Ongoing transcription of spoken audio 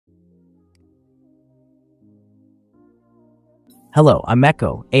Hello, I'm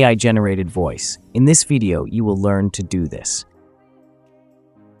Echo, AI-generated voice. In this video, you will learn to do this.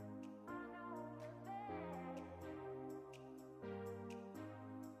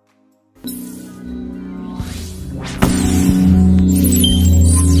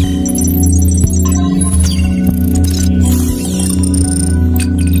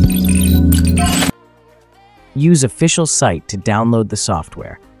 Use official site to download the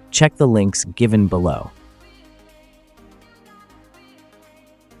software. Check the links given below.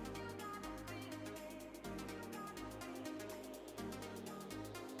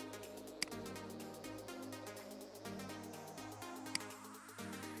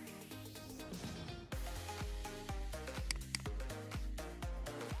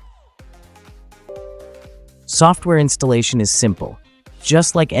 Software installation is simple.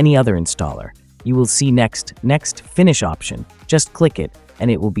 Just like any other installer, you will see Next, Finish option. Just click it and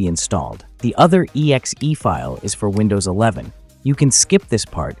it will be installed. The other exe file is for Windows 11. You can skip this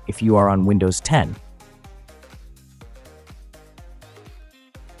part if you are on Windows 10.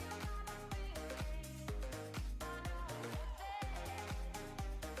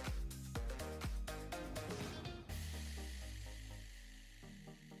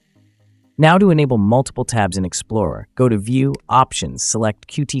 Now to enable multiple tabs in Explorer, go to View, Options, select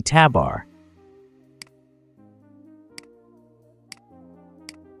Qt Tab R.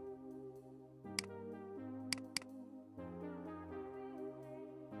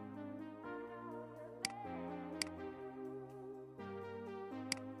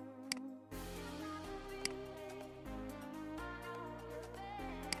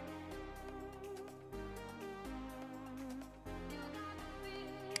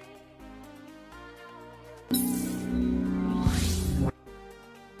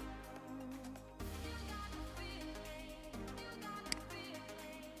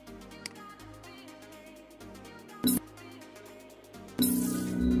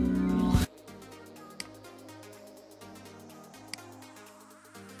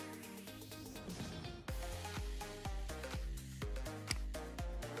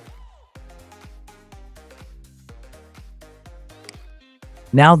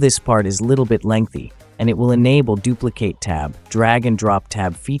 Now this part is a little bit lengthy, and it will enable Duplicate Tab, Drag and Drop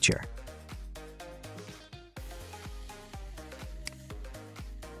Tab feature.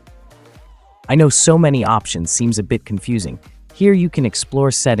 I know so many options seems a bit confusing. Here you can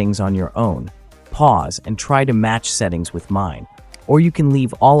explore settings on your own, pause and try to match settings with mine, or you can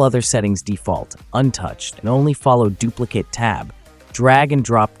leave all other settings default, untouched, and only follow Duplicate Tab, Drag and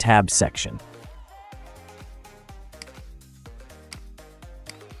Drop Tab section.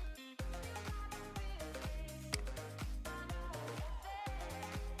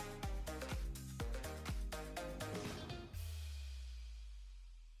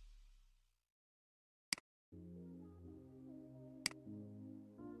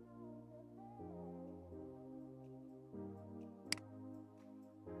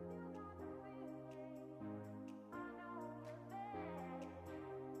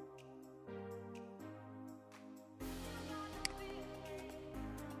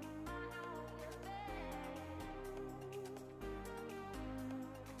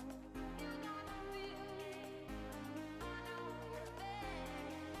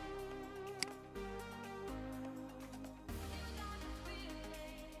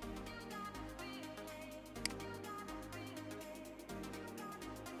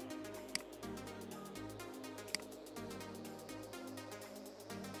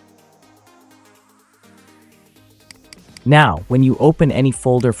 Now, when you open any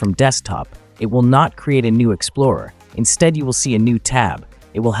folder from desktop, it will not create a new Explorer. Instead, you will see a new tab.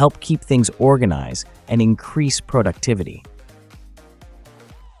 It will help keep things organized and increase productivity.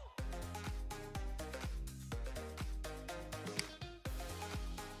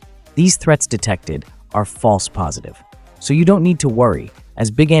 These threats detected are false positive, so you don't need to worry,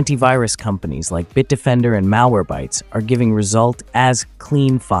 as big antivirus companies like Bitdefender and Malwarebytes are giving result as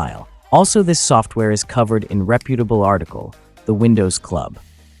clean file. Also, this software is covered in reputable article, the Windows Club.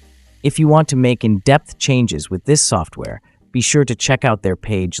 If you want to make in-depth changes with this software, be sure to check out their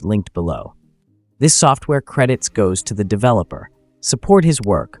page linked below. This software credits goes to the developer. Support his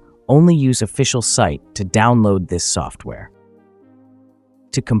work. Only use official site to download this software.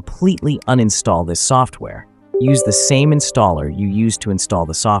 To completely uninstall this software, use the same installer you used to install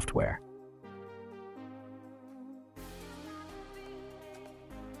the software.